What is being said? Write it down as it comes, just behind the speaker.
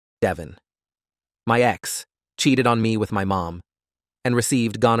Devin. My ex cheated on me with my mom and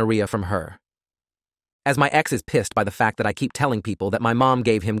received gonorrhea from her. As my ex is pissed by the fact that I keep telling people that my mom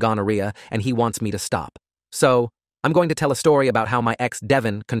gave him gonorrhea and he wants me to stop. So, I'm going to tell a story about how my ex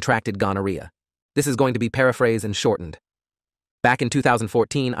Devin contracted gonorrhea. This is going to be paraphrased and shortened. Back in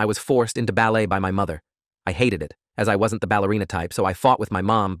 2014, I was forced into ballet by my mother. I hated it, as I wasn't the ballerina type, so I fought with my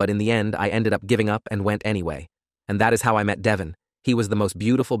mom, but in the end, I ended up giving up and went anyway. And that is how I met Devin. He was the most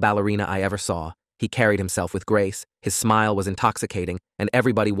beautiful ballerina I ever saw. He carried himself with grace, his smile was intoxicating, and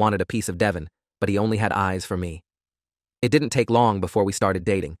everybody wanted a piece of Devin, but he only had eyes for me. It didn't take long before we started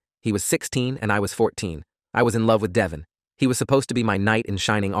dating. He was 16 and I was 14. I was in love with Devin. He was supposed to be my knight in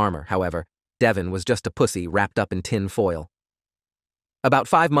shining armor, however. Devin was just a pussy wrapped up in tin foil. About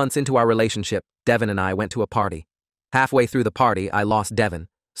 5 months into our relationship, Devin and I went to a party. Halfway through the party, I lost Devin,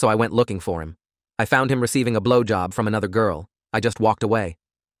 so I went looking for him. I found him receiving a blowjob from another girl. I just walked away.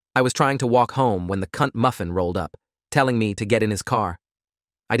 I was trying to walk home when the cunt muffin rolled up, telling me to get in his car.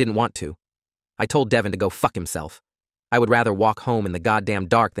 I didn't want to. I told Devin to go fuck himself. I would rather walk home in the goddamn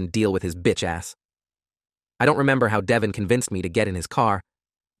dark than deal with his bitch ass. I don't remember how Devin convinced me to get in his car,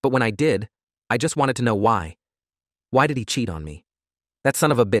 but when I did, I just wanted to know why. Why did he cheat on me? That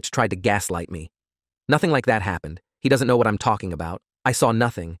son of a bitch tried to gaslight me. Nothing like that happened. He doesn't know what I'm talking about. I saw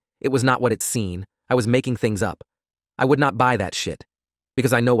nothing. It was not what it's seen. I was making things up. I would not buy that shit,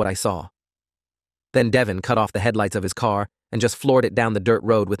 because I know what I saw. Then Devin cut off the headlights of his car and just floored it down the dirt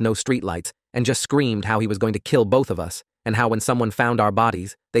road with no streetlights and just screamed how he was going to kill both of us and how when someone found our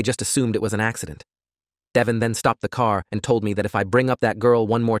bodies, they just assumed it was an accident. Devin then stopped the car and told me that if I bring up that girl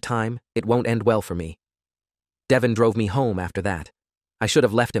one more time, it won't end well for me. Devin drove me home after that. I should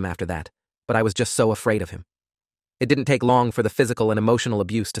have left him after that, but I was just so afraid of him. It didn't take long for the physical and emotional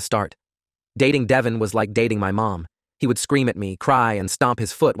abuse to start. Dating Devin was like dating my mom. He would scream at me, cry, and stomp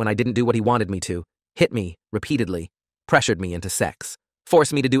his foot when I didn't do what he wanted me to, hit me repeatedly, pressured me into sex,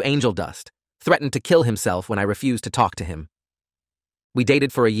 forced me to do angel dust, threatened to kill himself when I refused to talk to him. We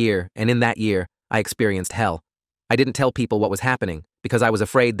dated for a year, and in that year, I experienced hell. I didn't tell people what was happening because I was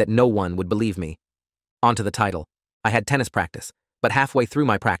afraid that no one would believe me. On to the title. I had tennis practice, but halfway through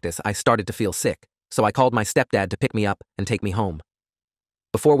my practice, I started to feel sick, so I called my stepdad to pick me up and take me home.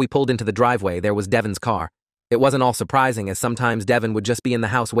 Before we pulled into the driveway, there was Devin's car. It wasn't all surprising, as sometimes Devin would just be in the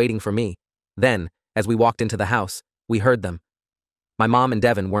house waiting for me. Then, as we walked into the house, we heard them. My mom and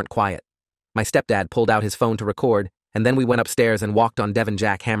Devin weren't quiet. My stepdad pulled out his phone to record, and then we went upstairs and walked on Devin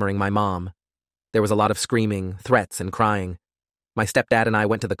jackhammering my mom. There was a lot of screaming, threats, and crying. My stepdad and I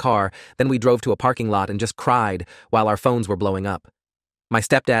went to the car, then we drove to a parking lot and just cried while our phones were blowing up. My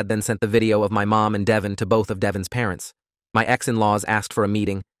stepdad then sent the video of my mom and Devin to both of Devin's parents. My ex-in-laws asked for a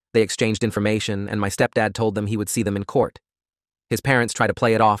meeting, they exchanged information, and my stepdad told them he would see them in court. His parents tried to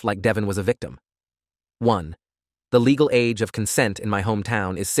play it off like Devin was a victim. 1. The legal age of consent in my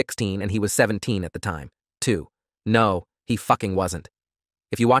hometown is 16 and he was 17 at the time. 2. No, he fucking wasn't.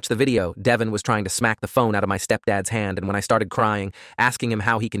 If you watch the video, Devin was trying to smack the phone out of my stepdad's hand, and when I started crying, asking him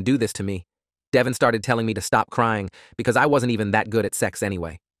how he can do this to me, Devin started telling me to stop crying because I wasn't even that good at sex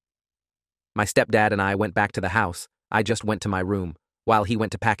anyway. My stepdad and I went back to the house. I just went to my room, while he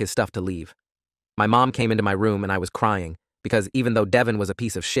went to pack his stuff to leave. My mom came into my room and I was crying, because even though Devin was a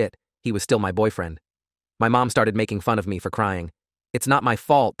piece of shit, he was still my boyfriend. My mom started making fun of me for crying. It's not my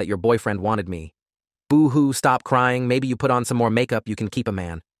fault that your boyfriend wanted me. Boo-hoo, stop crying, maybe you put on some more makeup, you can keep a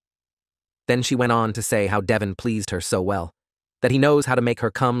man. Then she went on to say how Devin pleased her so well, that he knows how to make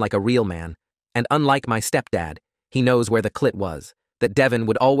her come like a real man, and unlike my stepdad, he knows where the clit was, that Devin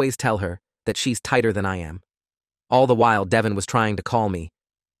would always tell her that she's tighter than I am. All the while, Devin was trying to call me.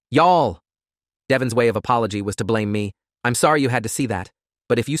 Y'all! Devin's way of apology was to blame me. I'm sorry you had to see that,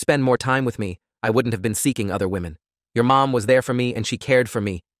 but if you spend more time with me, I wouldn't have been seeking other women. Your mom was there for me and she cared for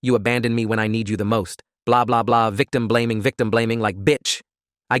me. You abandoned me when I need you the most. Blah, blah, blah, victim blaming like bitch.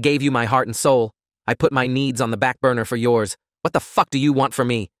 I gave you my heart and soul. I put my needs on the back burner for yours. What the fuck do you want from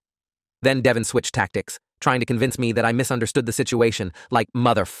me? Then Devin switched tactics, trying to convince me that I misunderstood the situation, like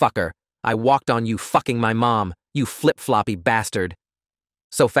motherfucker. I walked on you fucking my mom, you flip-floppy bastard.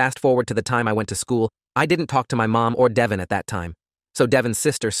 So fast forward to the time I went to school, I didn't talk to my mom or Devin at that time. So Devin's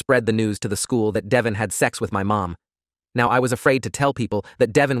sister spread the news to the school that Devin had sex with my mom. Now I was afraid to tell people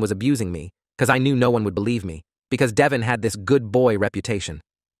that Devin was abusing me, because I knew no one would believe me, because Devin had this good boy reputation.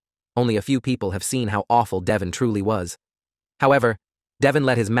 Only a few people have seen how awful Devin truly was. However, Devin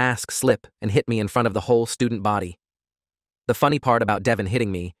let his mask slip and hit me in front of the whole student body. The funny part about Devin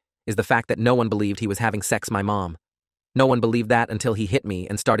hitting me is the fact that no one believed he was having sex with my mom. No one believed that until he hit me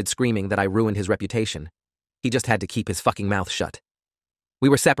and started screaming that I ruined his reputation. He just had to keep his fucking mouth shut. We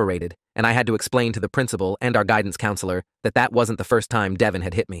were separated, and I had to explain to the principal and our guidance counselor that that wasn't the first time Devin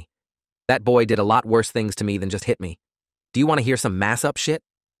had hit me. That boy did a lot worse things to me than just hit me. Do you want to hear some mass-up shit?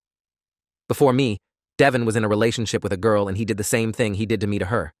 Before me, Devin was in a relationship with a girl and he did the same thing he did to me to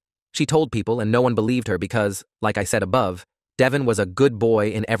her. She told people and no one believed her because, like I said above, Devin was a good boy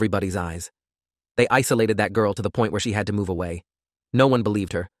in everybody's eyes. They isolated that girl to the point where she had to move away. No one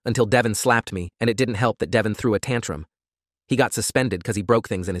believed her, until Devin slapped me, and it didn't help that Devin threw a tantrum. He got suspended because he broke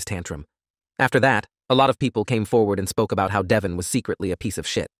things in his tantrum. After that, a lot of people came forward and spoke about how Devin was secretly a piece of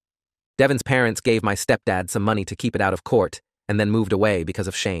shit. Devin's parents gave my stepdad some money to keep it out of court, and then moved away because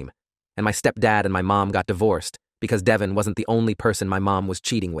of shame. And my stepdad and my mom got divorced, because Devin wasn't the only person my mom was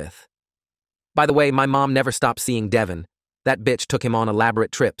cheating with. By the way, my mom never stopped seeing Devin. That bitch took him on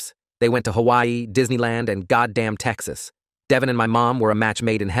elaborate trips. They went to Hawaii, Disneyland, and goddamn Texas. Devin and my mom were a match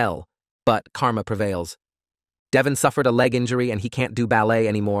made in hell, but karma prevails. Devin suffered a leg injury and he can't do ballet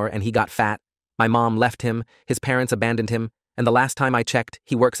anymore and he got fat. My mom left him, his parents abandoned him, and the last time I checked,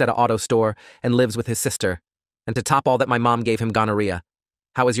 he works at an auto store and lives with his sister. And to top all that, my mom gave him gonorrhea.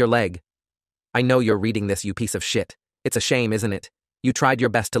 How is your leg? I know you're reading this, you piece of shit. It's a shame, isn't it? You tried your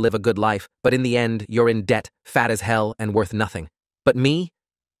best to live a good life, but in the end, you're in debt, fat as hell, and worth nothing. But me?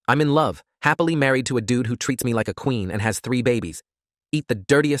 I'm in love, happily married to a dude who treats me like a queen and has 3 babies. Eat the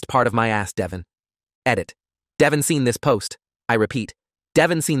dirtiest part of my ass, Devin. Edit. Devin seen this post. I repeat,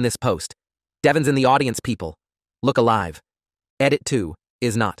 Devin seen this post. Devin's in the audience, people. Look alive. Edit 2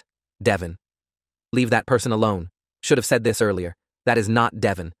 is not Devin. Leave that person alone. Should have said this earlier. That is not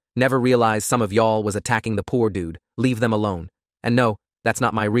Devin. Never realized some of y'all was attacking the poor dude. Leave them alone. And no, that's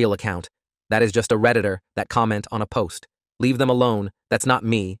not my real account. That is just a Redditor that comment on a post. Leave them alone. That's not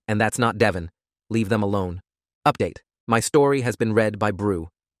me, and that's not Devin. Leave them alone. Update. My story has been read by Brew.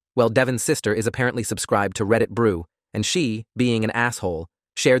 Well, Devin's sister is apparently subscribed to Reddit Brew, and she, being an asshole,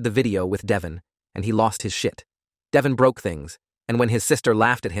 shared the video with Devin, and he lost his shit. Devin broke things, and when his sister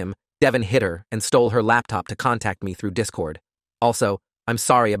laughed at him, Devin hit her and stole her laptop to contact me through Discord. Also, I'm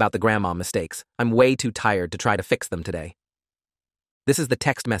sorry about the grandma mistakes. I'm way too tired to try to fix them today. This is the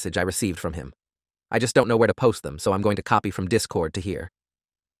text message I received from him. I just don't know where to post them, so I'm going to copy from Discord to here.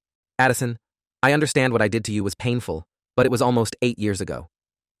 Addison, I understand what I did to you was painful, but it was almost 8 years ago.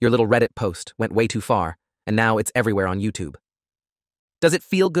 Your little Reddit post went way too far, and now it's everywhere on YouTube. Does it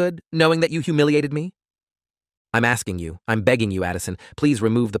feel good knowing that you humiliated me? I'm asking you, I'm begging you, Addison, please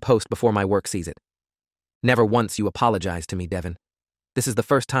remove the post before my work sees it. Never once you apologized to me, Devin. This is the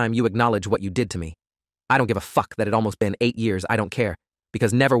first time you acknowledge what you did to me. I don't give a fuck that it almost been 8 years, I don't care.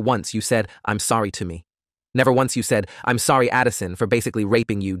 Because never once you said, I'm sorry to me. Never once you said, I'm sorry, Addison, for basically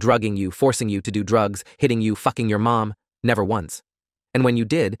raping you, drugging you, forcing you to do drugs, hitting you, fucking your mom. Never once. And when you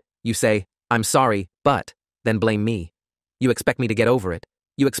did, you say, I'm sorry, but, then blame me. You expect me to get over it.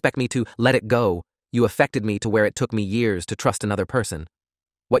 You expect me to let it go. You affected me to where it took me years to trust another person.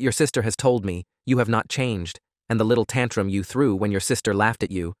 What your sister has told me, you have not changed, and the little tantrum you threw when your sister laughed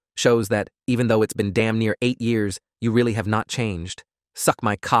at you shows that, even though it's been damn near 8 years, you really have not changed. Suck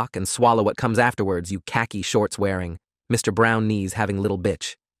my cock and swallow what comes afterwards, you khaki shorts wearing, Mr. Brown knees having little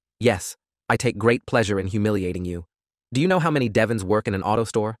bitch. Yes, I take great pleasure in humiliating you. Do you know how many Devins work in an auto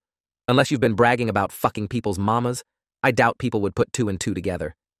store? Unless you've been bragging about fucking people's mamas, I doubt people would put 2 and 2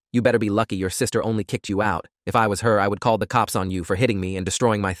 together. You better be lucky your sister only kicked you out. If I was her, I would call the cops on you for hitting me and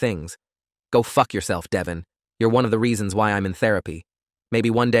destroying my things. Go fuck yourself, Devin. You're one of the reasons why I'm in therapy. Maybe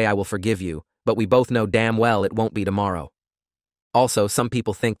one day I will forgive you, but we both know damn well it won't be tomorrow. Also, some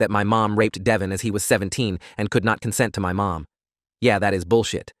people think that my mom raped Devin as he was 17 and could not consent to my mom. Yeah, that is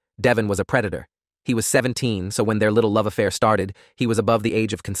bullshit. Devin was a predator. He was 17, so when their little love affair started, he was above the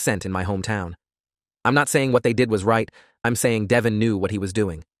age of consent in my hometown. I'm not saying what they did was right, I'm saying Devin knew what he was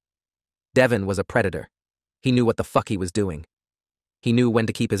doing. Devin was a predator. He knew what the fuck he was doing. He knew when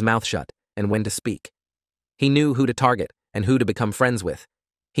to keep his mouth shut and when to speak. He knew who to target and who to become friends with.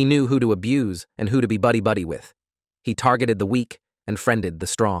 He knew who to abuse and who to be buddy-buddy with. He targeted the weak and friended the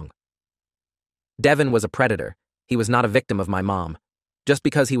strong. Devin was a predator. He was not a victim of my mom. Just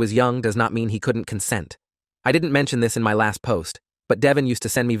because he was young does not mean he couldn't consent. I didn't mention this in my last post, but Devin used to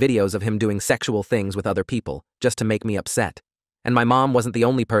send me videos of him doing sexual things with other people, just to make me upset. And my mom wasn't the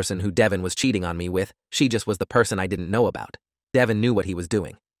only person who Devin was cheating on me with, she just was the person I didn't know about. Devin knew what he was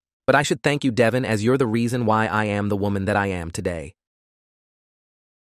doing. But I should thank you, Devin, as you're the reason why I am the woman that I am today.